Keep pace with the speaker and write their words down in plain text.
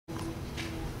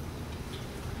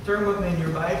Turn with me in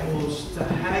your Bibles to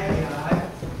Haggai.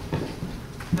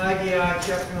 Haggai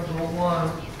chapter number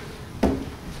 1.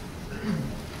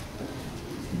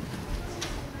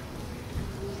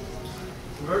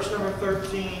 Verse number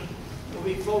 13. We'll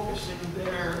be focusing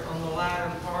there on the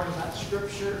latter part of that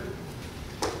scripture.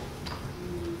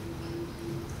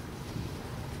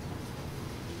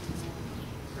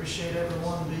 Appreciate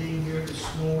everyone being here this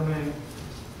morning.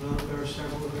 Well, there are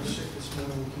several that are sick this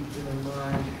morning. We'll keep them in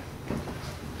mind.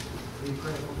 Be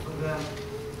grateful for them.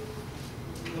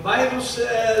 The Bible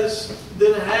says,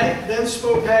 Then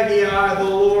spoke Haggai, the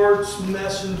Lord's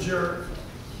messenger.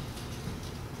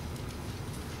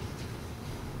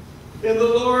 In the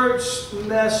Lord's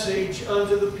message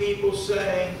unto the people,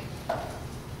 saying,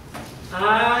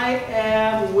 I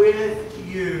am with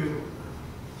you,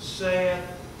 saith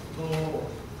the Lord.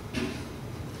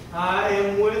 I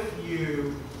am with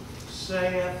you,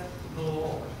 saith the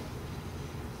Lord.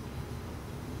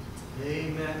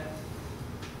 Amen.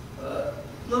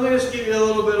 Let me just give you a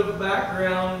little bit of a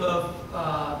background of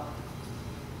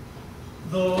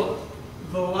the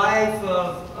life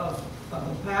of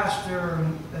a pastor,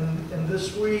 and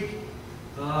this week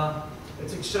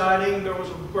it's exciting. There was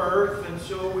a birth, and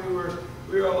so we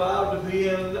were allowed to be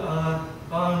in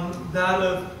on that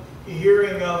of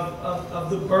hearing of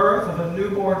the birth of a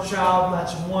newborn child, and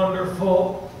that's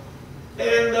wonderful.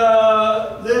 And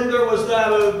then there was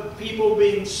that of people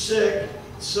being sick,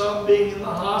 some being in the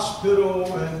hospital,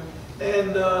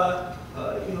 and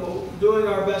doing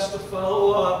our best to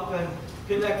follow up and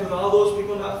connect with all those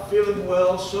people not feeling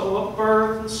well. So a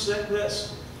birth and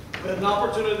sickness. We had an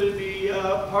opportunity to be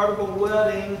part of a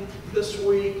wedding this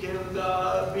week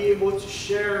and be able to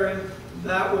share in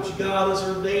that which God has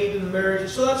ordained in marriage.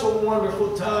 So that's a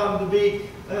wonderful time to be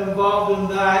involved in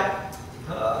that.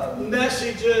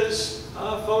 Messages,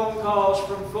 phone calls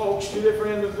from folks, two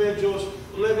different individuals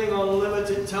living on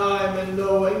limited time and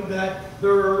knowing that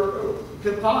there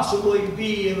could possibly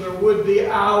be and there would be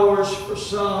hours for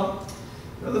some.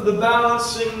 The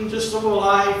balancing just of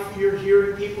life, you're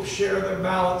hearing people share their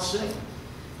balancing.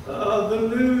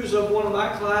 The news of one of my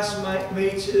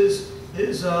classmates is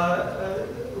his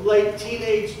late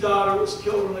teenage daughter was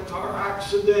killed in a car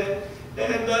accident.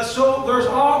 And so there's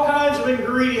all kinds of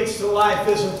ingredients to life,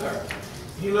 isn't there?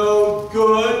 You know,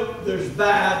 good, there's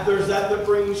bad, there's that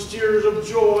brings tears of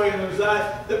joy, and there's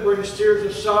that brings tears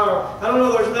of sorrow. I don't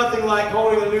know, there's nothing like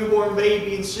holding a newborn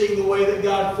baby and seeing the way that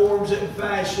God forms it and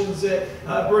fashions it,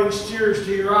 brings tears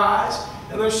to your eyes.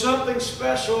 And there's something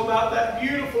special about that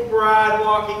beautiful bride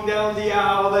walking down the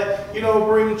aisle that,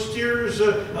 brings tears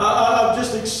of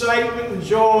just excitement and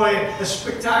joy, a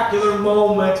spectacular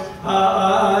moment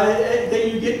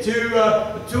that you get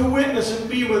to witness and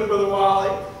be with, Brother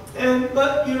Wally.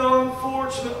 But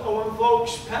unfortunately, when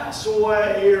folks pass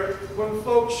away or when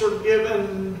folks are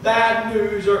given bad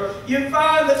news, or you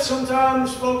find that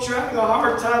sometimes folks are having a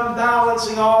hard time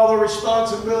balancing all the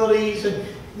responsibilities and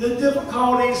the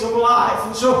difficulties of life.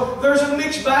 And so there's a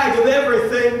mixed bag of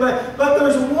everything, but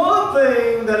there's one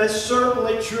thing that is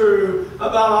certainly true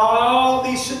about all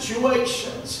these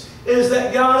situations, is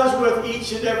that God is with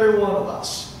each and every one of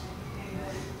us.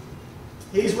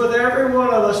 He's with every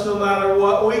one of us no matter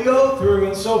what we go through.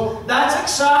 And so that's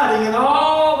exciting, and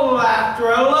all the laughter.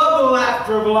 I love the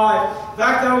laughter of life. In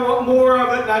fact, I want more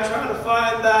of it, and I try to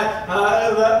find that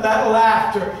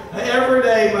laughter. Every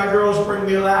day my girls bring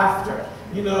me laughter.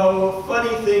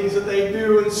 Funny things that they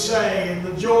do and say, and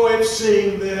the joy of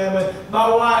seeing them. And my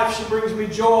wife, she brings me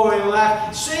joy and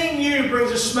laughter. Seeing you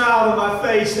brings a smile to my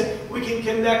face that we can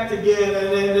connect again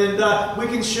and we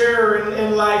can share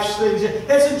in life's things.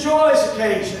 It's a joyous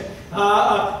occasion.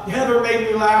 Heather made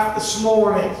me laugh this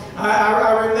morning.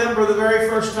 I remember the very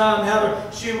first time Heather,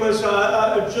 she was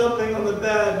jumping on the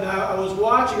bed, and I was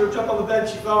watching her jump on the bed, and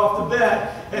she fell off the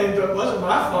bed, and it wasn't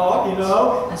my fault,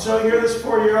 And so here this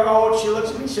 4-year-old, she looks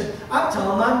at me and said, I'm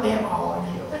telling my mama on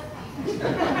you.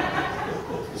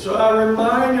 So I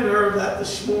reminded her of that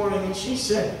this morning, and she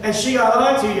said, and she got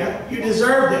on to you. You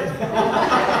deserved it.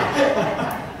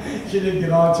 She didn't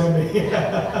get on to me.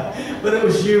 But it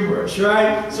was humorous,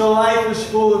 right? So life is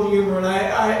full of humor, and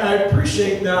I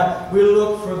appreciate that. We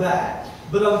look for that.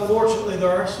 But unfortunately,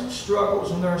 there are some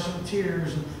struggles, and there are some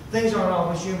tears, and things aren't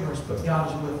always humorous, but God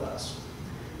is with us.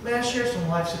 May I share some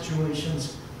life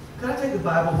situations? Can I take the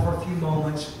Bible for a few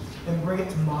moments and bring it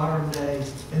to modern day,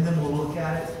 and then we'll look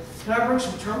at it? Can I bring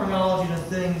some terminology to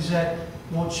things that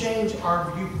will change our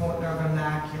viewpoint and our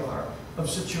vernacular of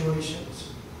situations?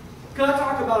 Can I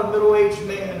talk about a middle-aged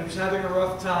man who's having a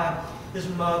rough time? His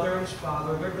mother and his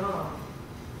father, they're gone.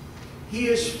 He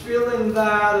is feeling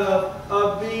that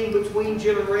of being between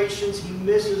generations. He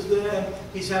misses them.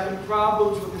 He's having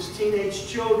problems with his teenage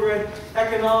children.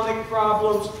 Economic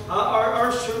problems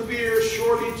are severe.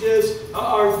 Shortages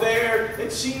are there.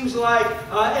 It seems like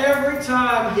every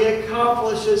time he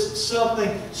accomplishes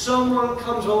something, someone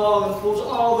comes along and pulls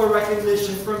all the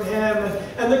recognition from him.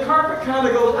 And the carpet kind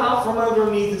of goes out from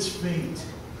underneath his feet.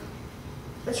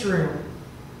 It's real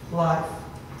life.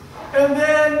 And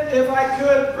then, if I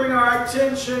could bring our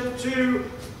attention to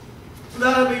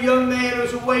that of a young man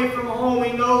who's away from home,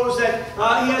 he knows that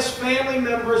he has family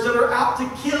members that are out to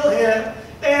kill him,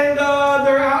 and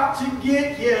they're out to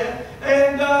get him.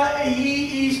 And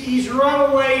he's run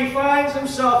away. He finds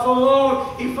himself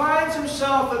alone. He finds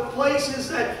himself at places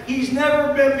that he's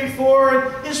never been before,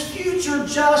 and his future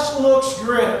just looks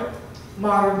grim.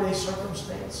 Modern day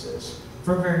circumstances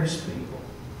for various people.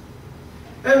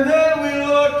 And then we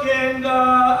look at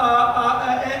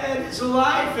his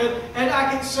life, and I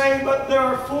can say, but there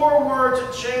are 4 words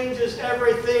that changes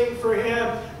everything for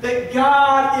him. That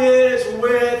God is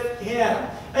with him.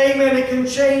 Amen. It can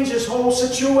change his whole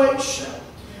situation.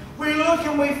 We look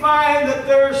and we find that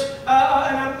there's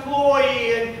an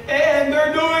employee, and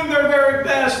they're doing their very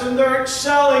best, and they're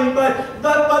excelling, but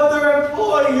their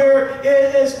employer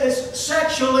is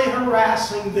sexually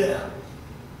harassing them.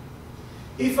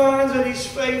 He finds that he's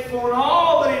faithful in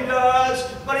all that he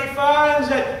does, but he finds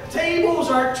that tables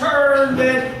are turned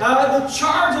and the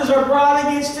charges are brought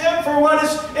against him for what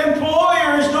his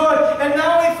employer is doing. And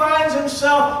now he finds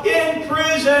himself in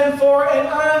prison for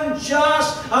an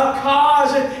unjust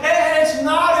cause. And it's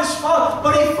not his fault,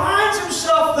 but he finds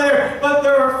himself there. But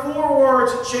there are 4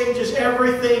 words that changes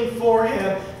everything for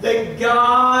him. That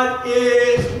God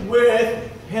is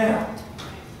with him.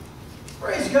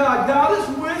 Praise God. God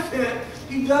is with him.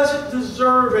 He doesn't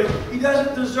deserve it. He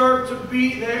doesn't deserve to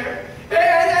be there.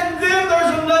 And then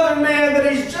there's another man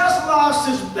that he's just lost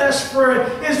his best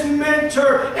friend, his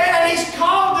mentor, and he's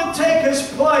called to take his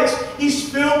place. He's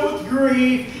filled with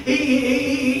grief.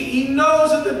 He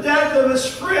knows that the death of his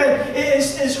friend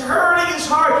is hurting his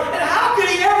heart. And how could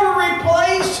he ever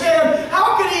replace him?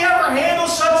 How could he ever handle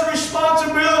such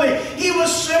responsibility? He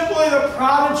was simply the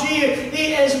prodigy.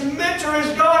 His mentor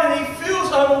is gone, and he feels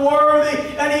unworthy,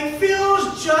 and he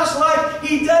feels just like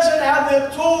he doesn't have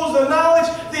the tools, the knowledge,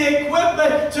 the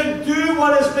equipment to do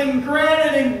what has been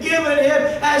granted and given him,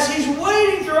 as he's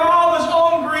wading through all of his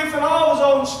own grief and all of his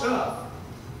own stuff.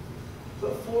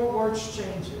 But 4 words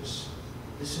changes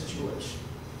the situation.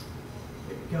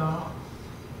 That God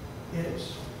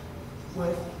is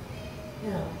with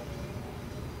him.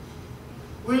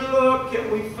 We look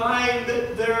and we find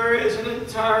that there is an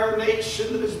entire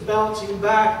nation that is bouncing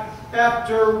back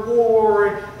after war,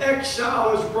 and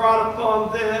exile is brought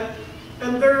upon them.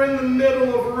 And they're in the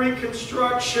middle of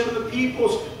reconstruction. The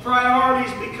people's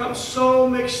priorities become so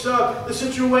mixed up. The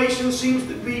situation seems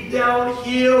to be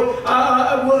downhill.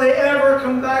 Will they ever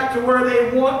come back to where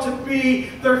they want to be?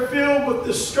 They're filled with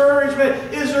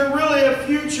discouragement. Is there really a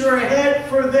future ahead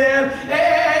for them?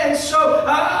 And so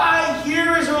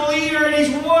here is a leader, and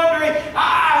he's wondering,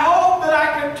 I hope that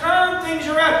I can turn things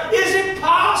around. Is it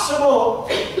possible?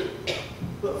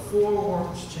 But 4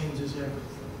 words changes everything.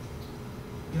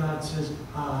 God says,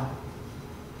 I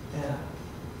am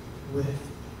with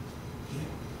you.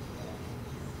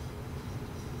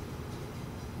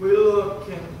 We look,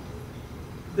 and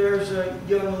there's a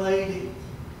young lady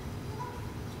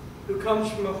who comes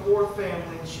from a poor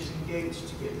family, and she's engaged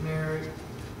to get married.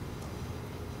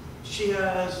 She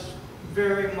has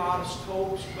very modest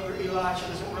hopes. Brother Eli, she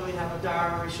doesn't really have a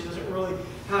diary. She doesn't really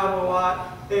have a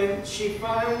lot. And she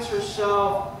finds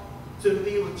herself to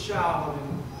be with child.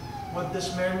 And would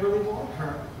this man really want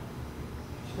her?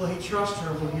 Will he trust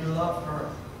her? Will he love her?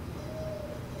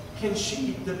 Can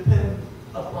she depend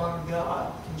upon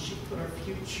God? Can she put her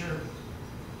future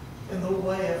in the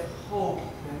way of hope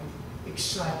and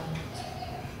excitement?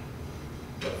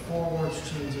 But 4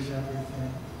 words changes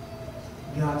everything.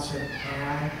 God said,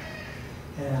 I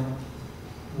am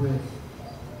with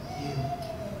you.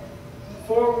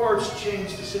 4 words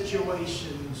changed the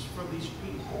situations for these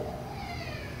people.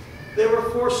 They were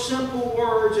 4 simple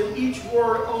words, and each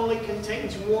word only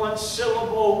contains 1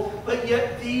 syllable. But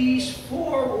yet these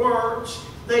 4 words,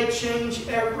 they change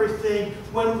everything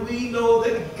when we know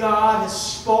that God has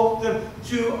spoken them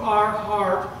to our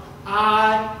heart.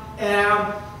 I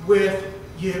am with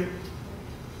you.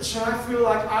 So I feel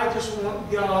like I just want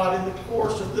God in the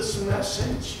course of this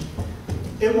message.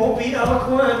 It won't be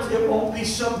eloquent. It won't be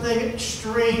something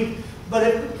extreme. But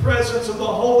if the presence of the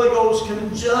Holy Ghost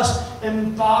can just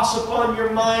emboss upon your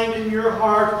mind and your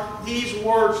heart these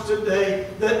words today,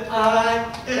 that I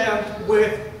am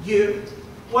with you.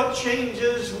 What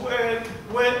changes when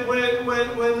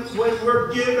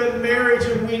we're given marriage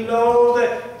and we know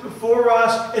that for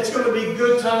us it's going to be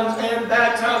good times and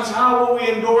bad times? How will we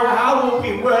endure? How will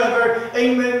we weather?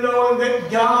 Amen. Knowing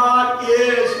that God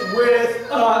is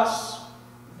with us.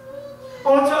 I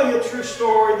want to tell you a true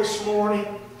story this morning.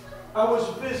 I was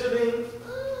visiting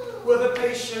with a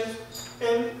patient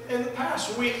in the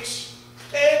past weeks,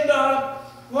 and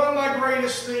one of my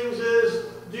greatest things is,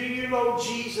 do you know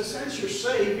Jesus as your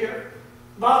Savior?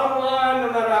 Bottom line,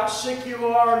 no matter how sick you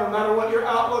are, no matter what your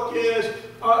outlook is,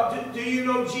 do you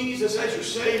know Jesus as your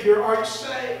Savior? Are you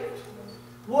saved?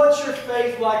 What's your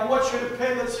faith like? What's your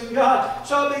dependence in God?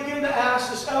 So I began to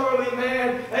ask this elderly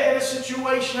man in a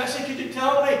situation. I said, could you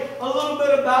tell me a little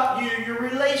bit about you, your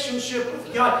relationship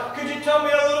with God? Could you tell me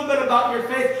a little bit about your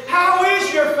faith? How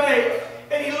is your faith?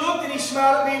 And he looked and he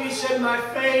smiled at me and he said, my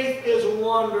faith is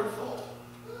wonderful.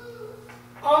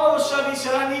 All of a sudden he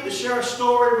said, I need to share a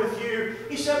story with you.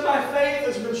 He said, my faith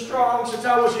has been strong since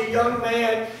I was a young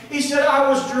man. He said, I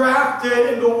was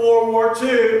drafted into World War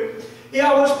II. Yeah,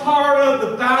 I was part of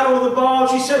the Battle of the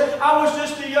Bulge. He said, I was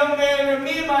just a young man, and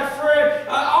me and my friend,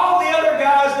 all the other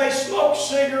guys, they smoked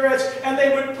cigarettes, and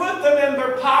they would put them in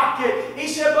their pocket. He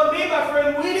said, but me and my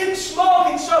friend, we didn't smoke,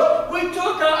 and so we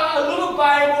took a little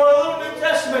Bible, a little New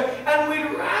Testament, and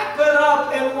we'd wrap it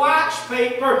up in wax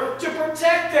paper to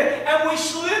protect it, and we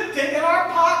slipped it in our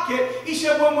pocket. He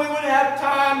said, when we would have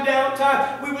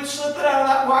downtime, we would slip it out of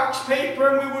that wax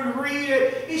paper, and we would read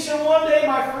it. He said, one day,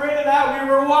 my friend and I, we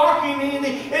were walking, and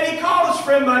he called his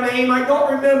friend by name. I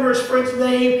don't remember his friend's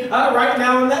name right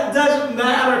now, and that doesn't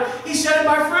matter. He said,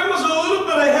 my friend was a little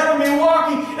bit ahead of me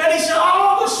walking, and he said,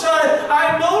 all of a sudden,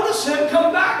 I noticed him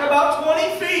come back about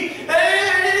 20 feet, and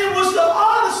it was the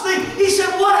oddest thing. He said,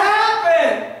 what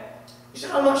happened? He said,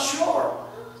 I'm not sure.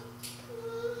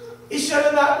 He said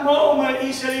in that moment,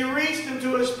 he said he reached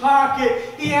into his pocket.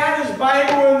 He had his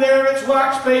Bible in there, it's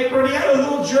wax paper, and he had a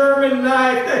little German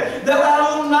knife that had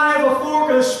a little knife, a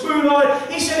fork, and a spoon on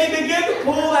it. He said he began to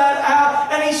pull that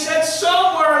out, and he said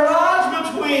somewhere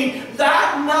lodged between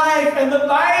that knife and the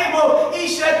Bible, he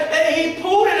said, and he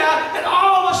pulled it out, and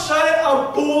all of a sudden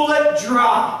a bullet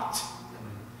dropped.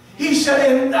 He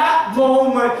said, in that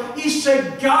moment, he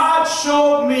said, God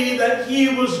showed me that He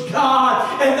was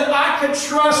God and that I could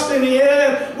trust in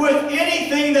Him with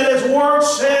anything that His Word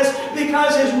says,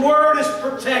 because His Word is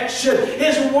protection.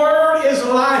 His Word is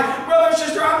life. Brother and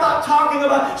sister, I'm not talking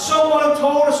about someone who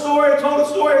told a story, told a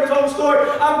story, told a story.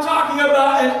 I'm talking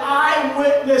about an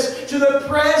eyewitness to the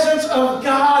presence of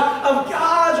God, of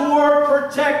God's Word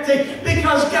protecting,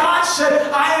 because God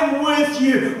said, I am with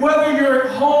you, whether you're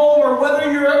at home or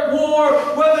whether you're at war,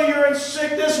 whether you're in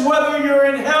sickness, whether you're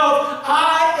in health,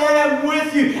 I am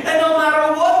with you. And no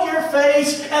matter what your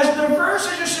face, as diverse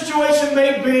as your situation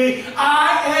may be,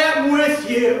 I am with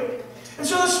you. And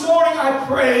so this morning I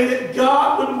pray that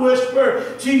God would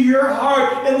whisper to your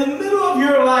heart in the middle of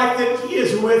your life that He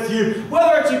is with you.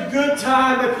 Whether it's a good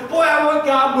time, and boy, I want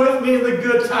God with me in the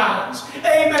good times.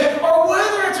 Amen. Or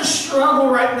whether it's a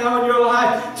struggle right now in your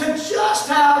life, to just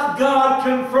have God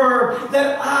confirm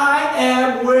that I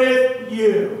am with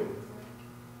you.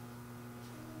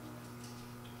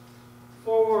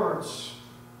 4 words.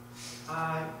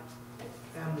 I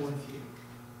am with you.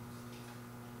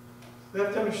 We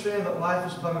have to understand that life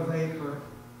is but a vapor.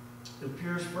 It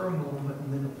appears for a moment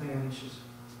and then it vanishes.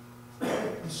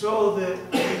 And so the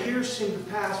years seem to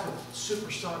pass with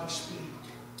supersonic speed.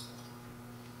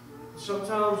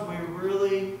 Sometimes we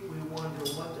wonder,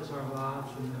 what does our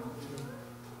lives amount to?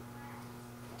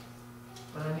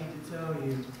 But I need to tell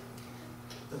you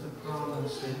that the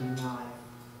promise in life,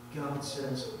 God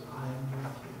says, I am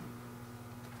with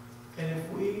you. And if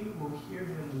we will hear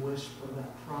Him whisper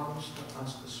that promise to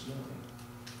us this morning,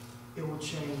 it will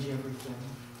change everything.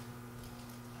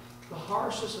 The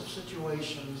harshest of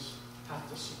situations have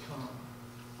to succumb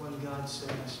when God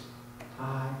says,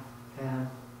 I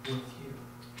am with you.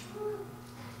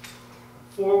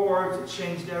 4 words that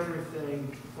changed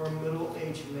everything for a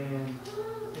middle-aged man.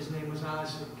 His name was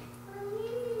Isaac.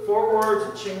 4 words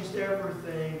that changed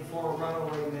everything for a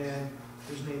runaway man.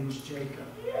 His name was Jacob.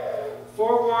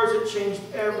 4 words that changed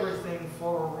everything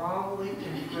for a wrongly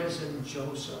imprisoned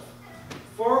Joseph.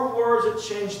 4 words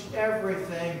that changed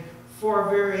everything for a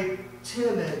very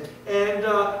timid and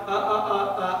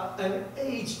an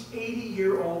aged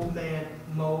 80-year-old man,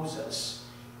 Moses.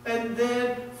 And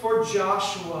then for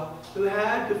Joshua, who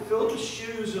had to fill the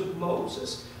shoes of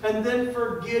Moses. And then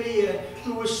for Gideon,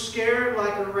 who was scared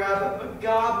like a rabbit, but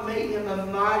God made him a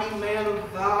mighty man of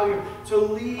valor to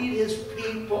lead his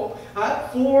people.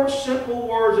 4 simple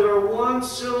words that are 1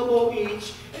 syllable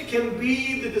each. It can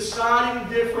be the deciding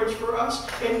difference for us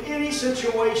in any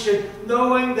situation,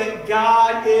 knowing that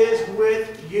God is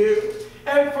with you.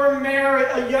 And for Mary,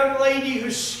 a young lady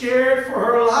who's scared for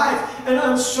her life and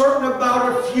uncertain about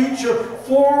her future,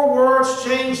 4 words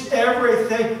changed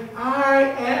everything. I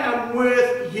am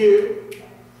with you.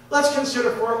 Let's consider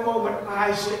for a moment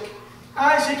Isaac.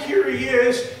 Isaac, here he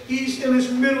is. He's in his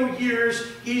middle years.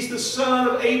 He's the son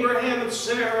of Abraham and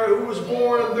Sarah, who was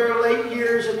born in their late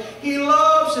years. And he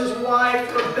loves his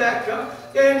wife, Rebekah.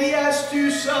 And he has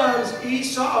 2 sons,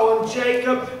 Esau and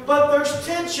Jacob. But there's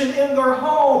tension in their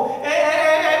home.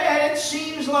 And it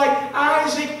seems like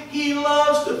Isaac, he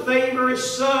loves to favor his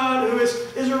son, who is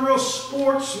a real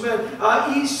sportsman,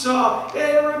 Esau.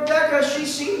 And Rebekah, she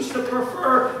seems to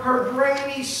prefer her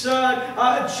brainy son,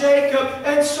 Jacob.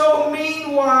 And so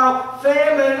meanwhile,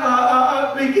 famine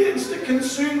begins to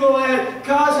consume the land,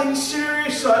 causing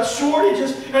serious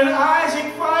shortages. And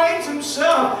Isaac finds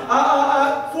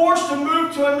himself forced to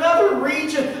move to another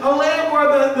region, a land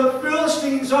where the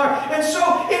Philistines are. And so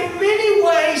in many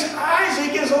ways,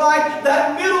 Isaac is like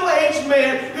that middle-aged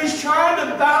man who's trying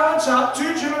to balance out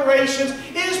 2 generations.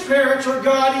 His parents are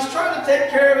gone. He's trying to take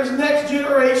care of his next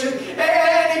generation.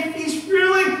 And he's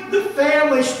feeling the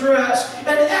family stress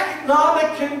and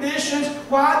economic conditions,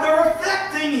 why they're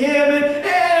affecting him. And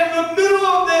in the middle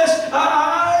of this,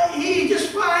 he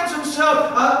just finds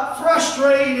himself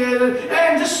frustrated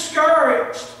and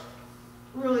discouraged.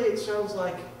 Really, it sounds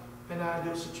like an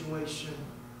ideal situation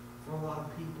for a lot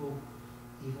of people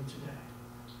even today.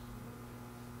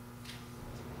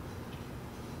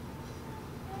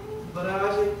 But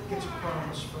Isaac gets a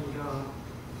promise from God.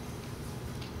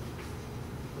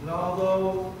 And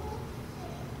although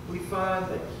we find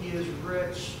that he is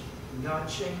rich and God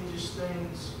changes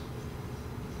things,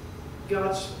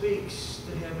 God speaks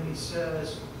to him and he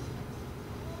says,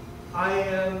 I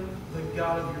am the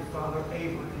God of your father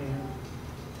Abraham.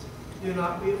 Do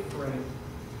not be afraid.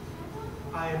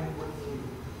 I am with you,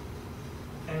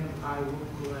 and I will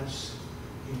bless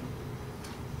you.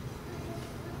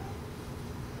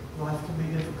 Life can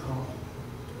be difficult.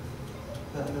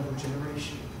 That middle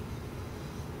generation.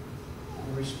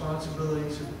 The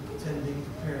responsibilities of tending to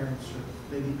parents,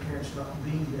 or maybe parents not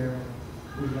being there,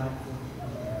 we like them.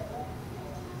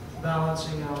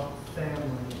 Balancing out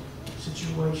family,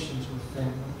 situations with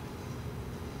family.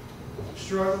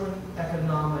 Struggling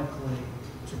economically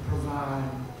to provide,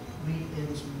 meet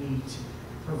ends meet,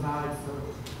 provide for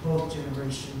both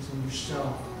generations and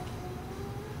yourself.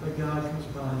 But God comes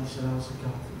by and he said, I was the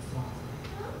God of your father.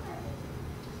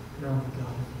 And I'm the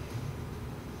God of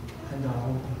you. And I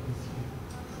will be with you.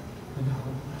 And I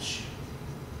will bless you.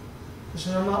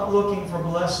 Listen, I'm not looking for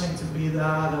blessing to be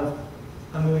that of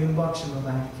 $1 million in my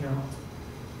bank account.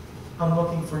 I'm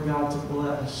looking for God to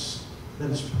bless, that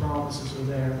his promises are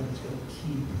there, that he's going to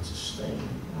keep and sustain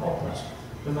and help us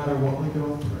no matter what we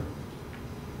go through.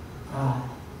 I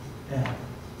am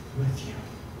with you.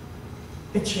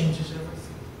 It changes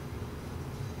everything.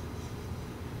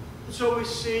 And so we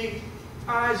see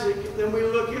Isaac, and then we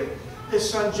look at his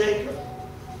son Jacob.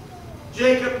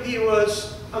 Jacob, he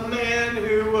was a man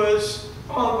who was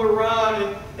on the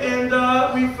run, and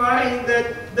we find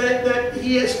that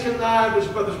he has connived his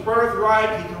brother's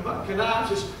birthright, he connives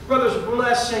his brother's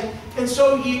blessing, and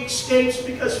so he escapes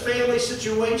because family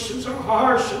situations are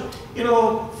harsh, and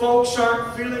folks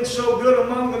aren't feeling so good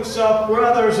among themselves,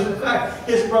 brothers. In fact,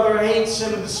 his brother hates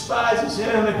him and despises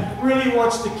him and really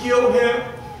wants to kill him.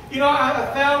 I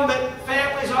found that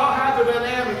families all have their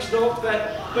dynamics, don't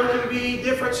they? There can be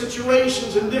different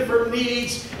situations and different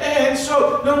needs. And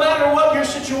so, no matter what your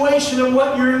situation and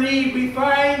what your need, we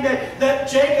find that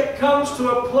Jacob comes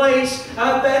to a place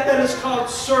that is called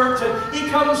certain. He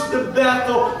comes to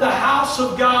Bethel, the house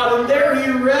of God, and there he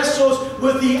wrestles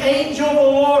with the angel of the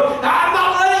Lord. I'm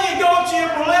not letting you go till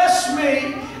you bless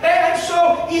me. And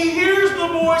so he hears the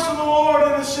voice of the Lord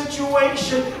in the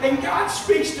situation, and God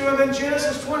speaks to him in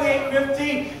Genesis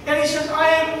 28:15, and he says, I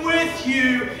am with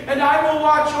you, and I will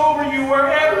watch over you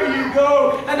wherever you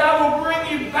go, and I will bring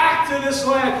you back to this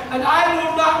land, and I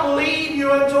will not leave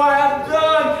you until I have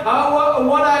done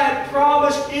what I had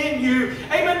promised in you.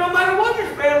 Amen. No matter what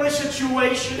your family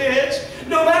situation is,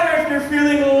 no matter if you're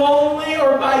feeling lonely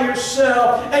or by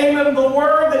yourself, amen, the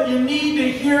word that you need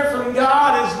to hear from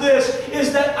God is this,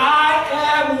 is that I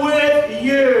am with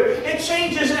you. It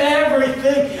changes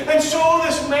everything. And so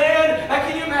this man,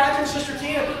 can you imagine, Sister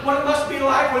Tina, what it must be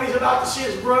like when he's about to see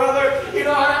his brother. You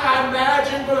know, I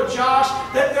imagine, Brother Josh,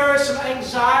 that there is some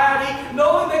anxiety,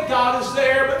 knowing that God is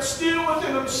there, but still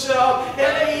within himself.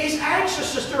 And he's anxious,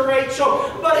 Sister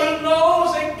Rachel, but he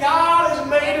knows that God has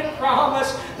made a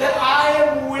promise that I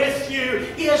am with you.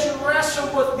 He has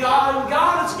wrestled with God, and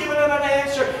God has given him an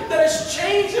answer that has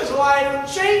changed his life and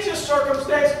changed his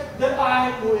circumstance, that I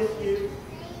am with you.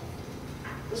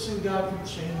 Listen, God can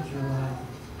change your life.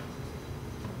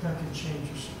 God can change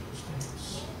your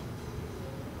circumstance.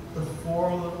 The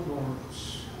four little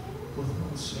words with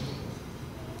one syllable.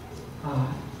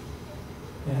 I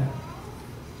am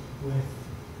with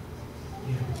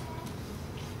you.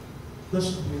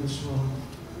 Listen to me this morning.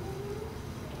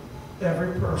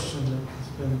 Every person that has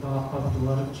been bought by the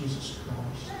blood of Jesus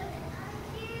Christ,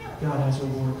 God has a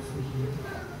word for you.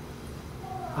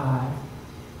 I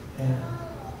am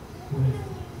with you.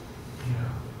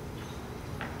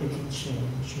 It can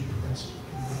change your present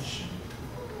condition.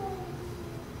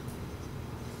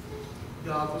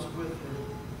 God was with him.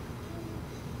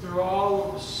 Through all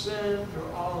of his sin,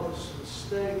 through all of his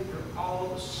mistake, through all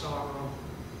of his sorrow,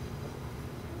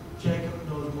 Jacob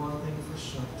knows one thing for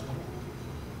certain,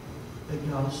 that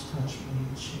God has touched me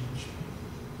and changed me,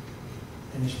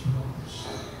 and he's promised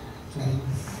to be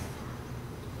with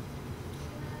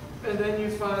me. And then you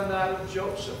find that of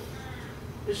Joseph.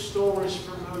 His story is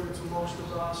familiar to most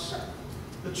of us.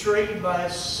 Betrayed by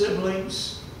his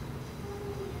siblings,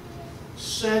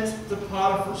 sent to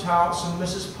Potiphar's house, and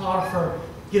Mrs. Potiphar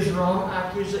gives wrong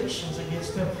accusations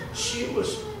against him. She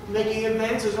was making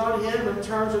advances on him in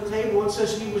terms of table. It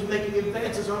says he was making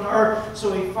advances on her.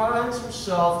 So he finds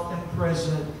himself in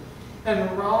prison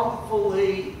and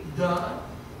wrongfully done.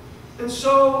 And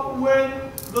so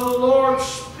when the Lord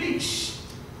speaks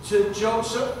to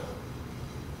Joseph,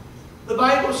 the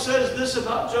Bible says this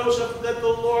about Joseph, that the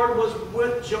Lord was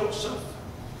with Joseph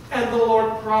and the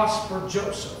Lord prospered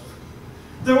Joseph.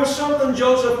 There was something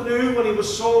Joseph knew when he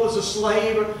was sold as a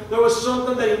slave. There was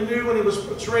something that he knew when he was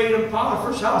betrayed in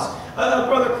Potiphar's house.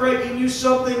 Brother Craig, he knew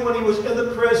something when he was in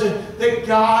the prison, that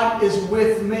God is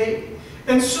with me.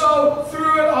 And so,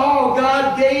 through it all,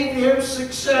 God gave him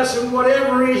success in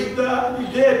whatever he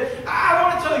did. I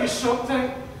want to tell you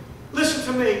something.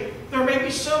 Listen to me. There may be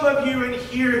some of you in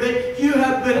here that you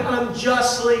have been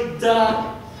unjustly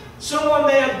done. Someone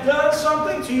may have done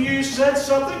something to you, said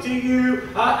something to you,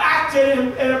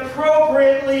 acted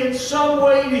inappropriately in some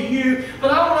way to you.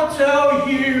 But I want to tell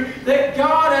you that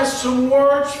God has some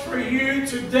words for you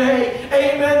today.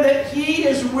 Amen. That He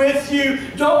is with you.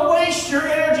 Don't waste your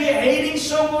energy hating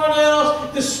someone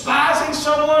else, despising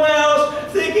someone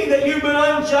else, thinking that you've been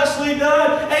unjustly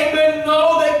done. Amen.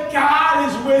 Know that God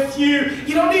is with you.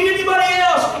 You don't need anybody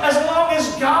else as long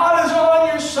as God is on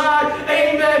your side.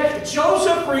 Amen.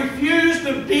 Joseph refused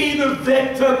to be the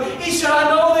victim. He said, I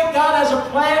know that God has a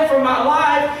plan for my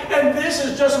life, and this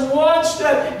is just one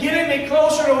step getting me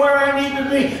closer to where I need to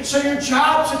be. So your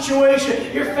job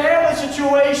situation, your family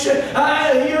situation,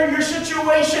 your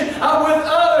situation with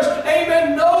others,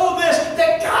 amen, know this,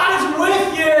 that God is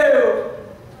with you.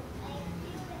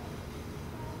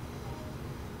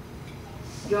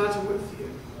 God's with you.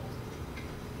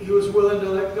 He was willing to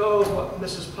let go of what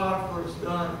Mrs. Potiphar has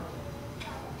done.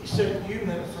 He said, you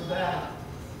meant it for bad.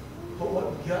 But what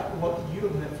you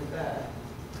have meant for bad,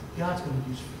 God's going to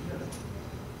use for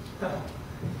good.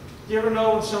 Do you ever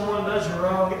know when someone does you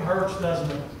wrong, it hurts,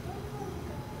 doesn't it?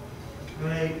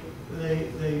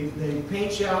 They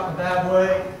paint you out in a bad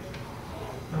way.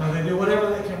 They do whatever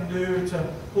they can do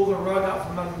to pull the rug out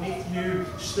from underneath you,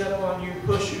 step on you,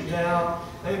 push you down.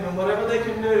 Amen. Whatever they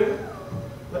can do.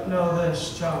 But know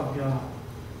this, child of God,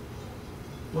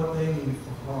 what they mean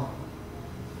for harm,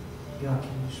 God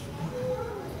can use for good.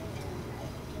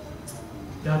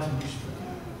 God can use for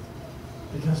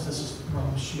good. Because this is the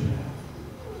promise you have.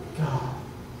 God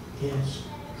is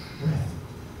with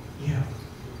you.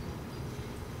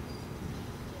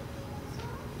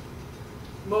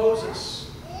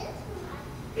 Moses,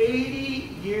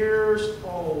 80 years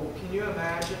old. Can you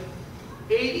imagine?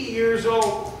 80 years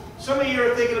old. Some of you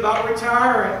are thinking about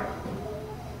retiring.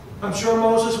 I'm sure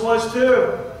Moses was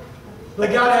too.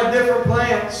 But God had different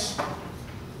plans.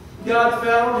 God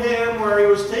found him where he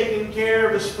was taking care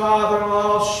of his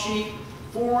father-in-law's sheep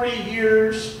 40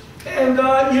 years. And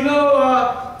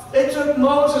it took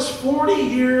Moses 40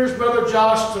 years, Brother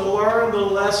Josh, to learn the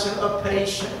lesson of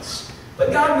patience.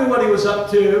 But God knew what he was up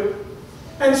to.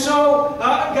 And so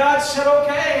God said,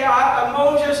 okay,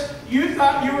 Moses, you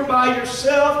thought you were by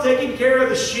yourself taking care of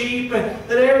the sheep and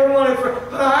that everyone,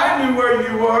 but I knew where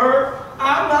you were.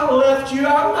 I've not left you.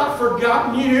 I've not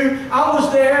forgotten you. I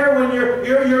was there when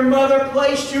your mother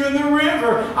placed you in the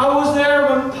river. I was there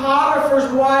when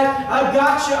Potiphar's wife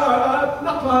got you,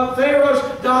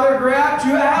 Pharaoh's daughter grabbed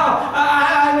you out.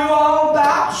 I knew all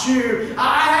about you.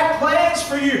 I had plans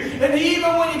for you. And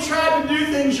even when you tried to do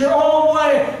things your own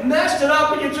way, messed it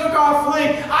up and you took off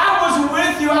fleeing, I was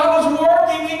with you. I was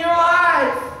working in your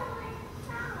life.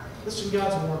 Listen,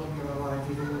 God's working in our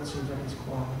life even when it seems like He's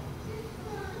quiet.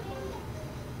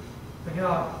 But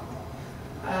God,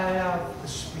 I have a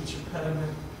speech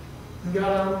impediment. And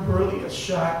God, I'm really a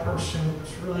shy person.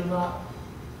 It's really not.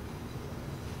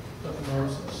 But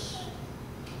Moses,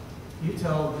 you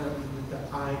tell them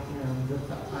that I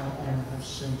am have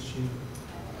sent you,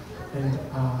 and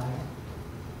I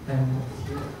am with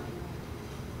you.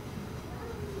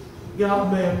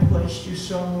 God may have placed you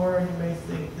somewhere, and you may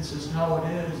think this is how it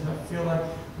is, and I feel like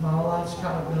my life's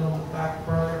kind of been on the back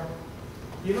burner.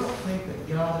 You don't think that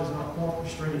God has not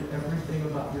orchestrated everything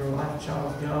about your life,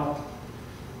 child of God,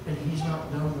 and He's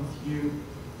not done with you.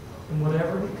 And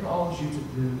whatever He calls you to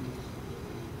do,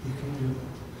 you can do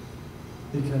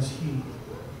it, because He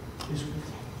is with you.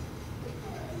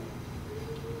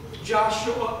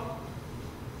 Joshua,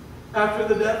 after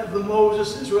the death of the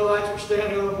Moses, Israelites were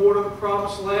standing on the border of the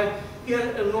Promised Land. He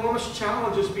had enormous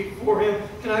challenges before him.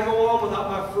 Can I go on without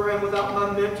my friend, without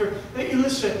my mentor? Hey,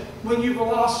 listen, when you've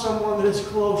lost someone that is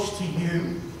close to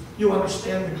you, you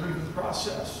understand the grieving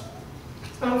process.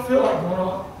 I don't feel like going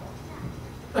on.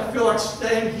 I feel like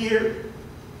staying here.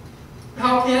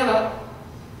 How can I?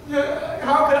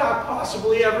 How could I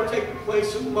possibly ever take the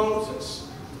place of Moses?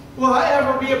 Will I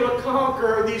ever be able to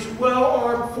conquer these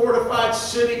well-armed, fortified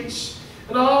cities?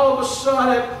 And all of a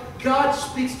sudden, God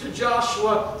speaks to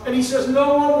Joshua, and He says,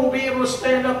 no one will be able to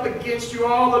stand up against you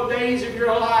all the days of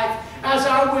your life. As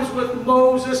I was with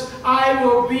Moses, I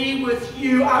will be with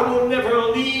you. I will never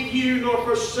leave you nor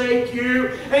forsake you.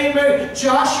 Amen.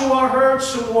 Joshua heard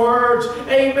some words,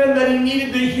 amen, that he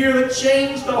needed to hear that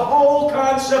changed the whole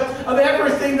concept of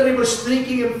everything that he was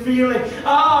thinking and feeling.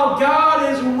 Oh,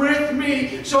 God is with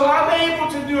me, so I'm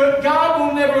able to do it. God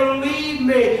will never leave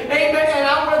me. Amen. And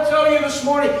I want to tell you this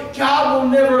morning, God will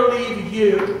never leave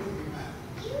you.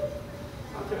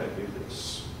 How can I do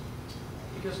this?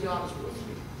 Because God is with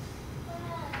me.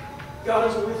 God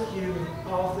is with you, and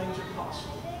all things are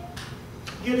possible.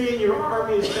 Gideon, your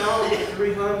army is down to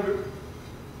 300.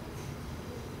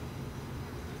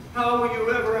 How will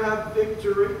you ever have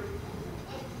victory?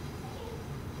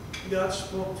 God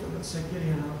spoke to him and said,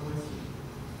 Gideon, I'm with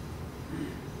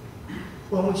you.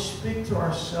 When we speak to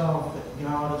ourselves that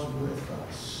God is with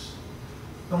us,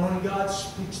 and when God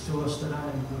speaks to us that I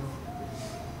am with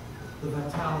you, the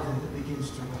vitality that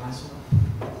begins to rise up.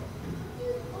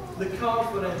 The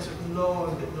confidence of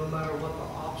knowing that no matter what the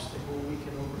obstacle, we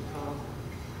can overcome.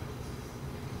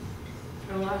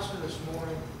 And lastly this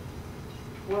morning,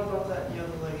 what about that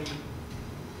young lady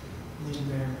named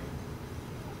Mary?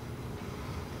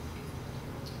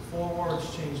 4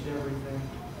 words changed everything.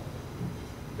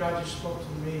 God just spoke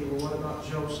to me. Well, what about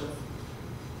Joseph?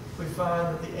 We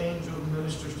find that the angel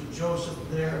ministers to Joseph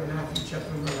there in Matthew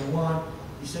chapter number 1.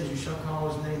 He says, you shall call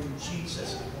his name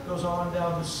Jesus. Goes on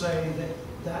down to say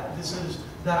that this is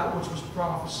that which was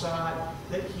prophesied,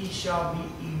 that he shall be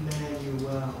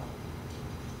Emmanuel.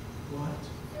 What?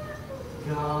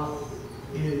 God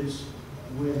is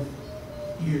with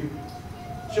you.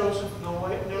 Joseph, no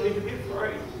need to be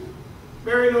afraid.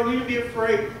 Mary, no need to be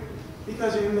afraid,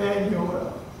 because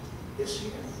Emmanuel is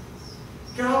here.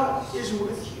 God is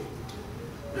with you.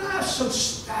 And I have some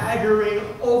staggering,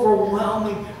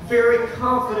 overwhelming, very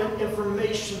confident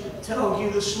information to tell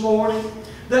you this morning.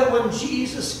 That when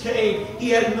Jesus came, He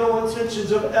had no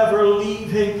intentions of ever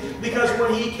leaving, because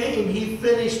when He came, He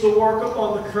finished the work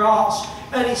upon the cross.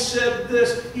 And He said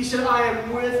this, He said, I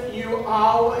am with you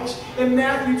always. In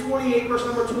Matthew 28, verse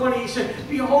number 20, He said,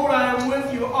 behold, I am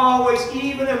with you always,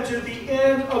 even unto the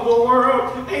end of the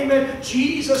world. Amen.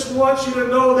 Jesus wants you to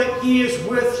know that He is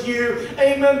with you.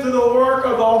 Amen. To the work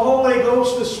of the Holy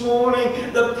Ghost this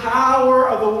morning, the power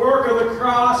of the work of the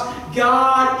cross,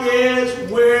 God is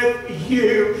with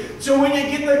you. So when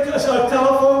you get a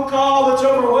telephone call that's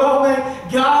overwhelming,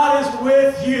 God is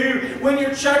with you. When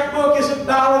your checkbook isn't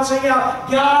balancing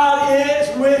out, God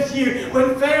is with you.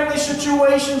 When family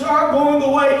situations aren't going the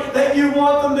way that you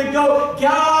want them to go,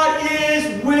 God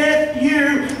is with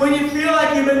you. When you feel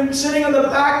like you've been sitting on the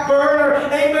back burner,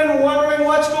 amen, wondering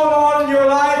what's going on in your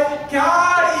life,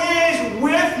 God is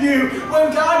with you.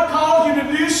 When God calls you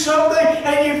to do something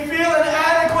and you feel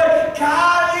inadequate,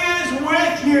 God is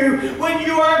with you. When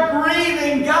you are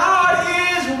grieving, God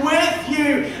is with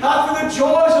you. For the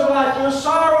joys of life, for the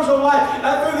sorrows of life,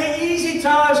 not through the easy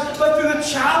times, but through the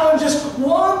challenges,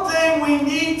 one thing we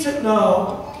need to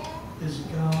know is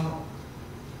God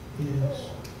is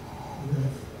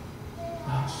with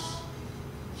us.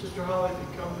 Sister Holly, if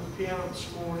you come to the piano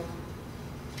this morning.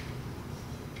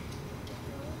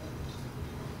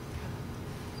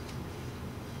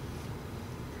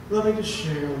 Let me just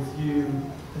share with you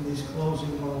in these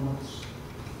closing moments.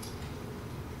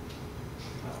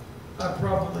 I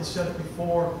probably said it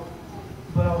before,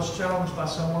 but I was challenged by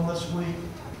someone this week.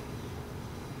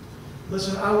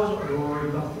 Listen, I wasn't worried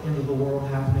about the end of the world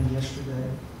happening yesterday.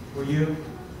 Were you?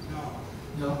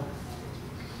 No.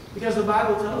 Because the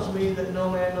Bible tells me that no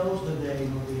man knows the day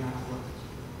nor the hour.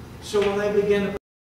 So when they begin to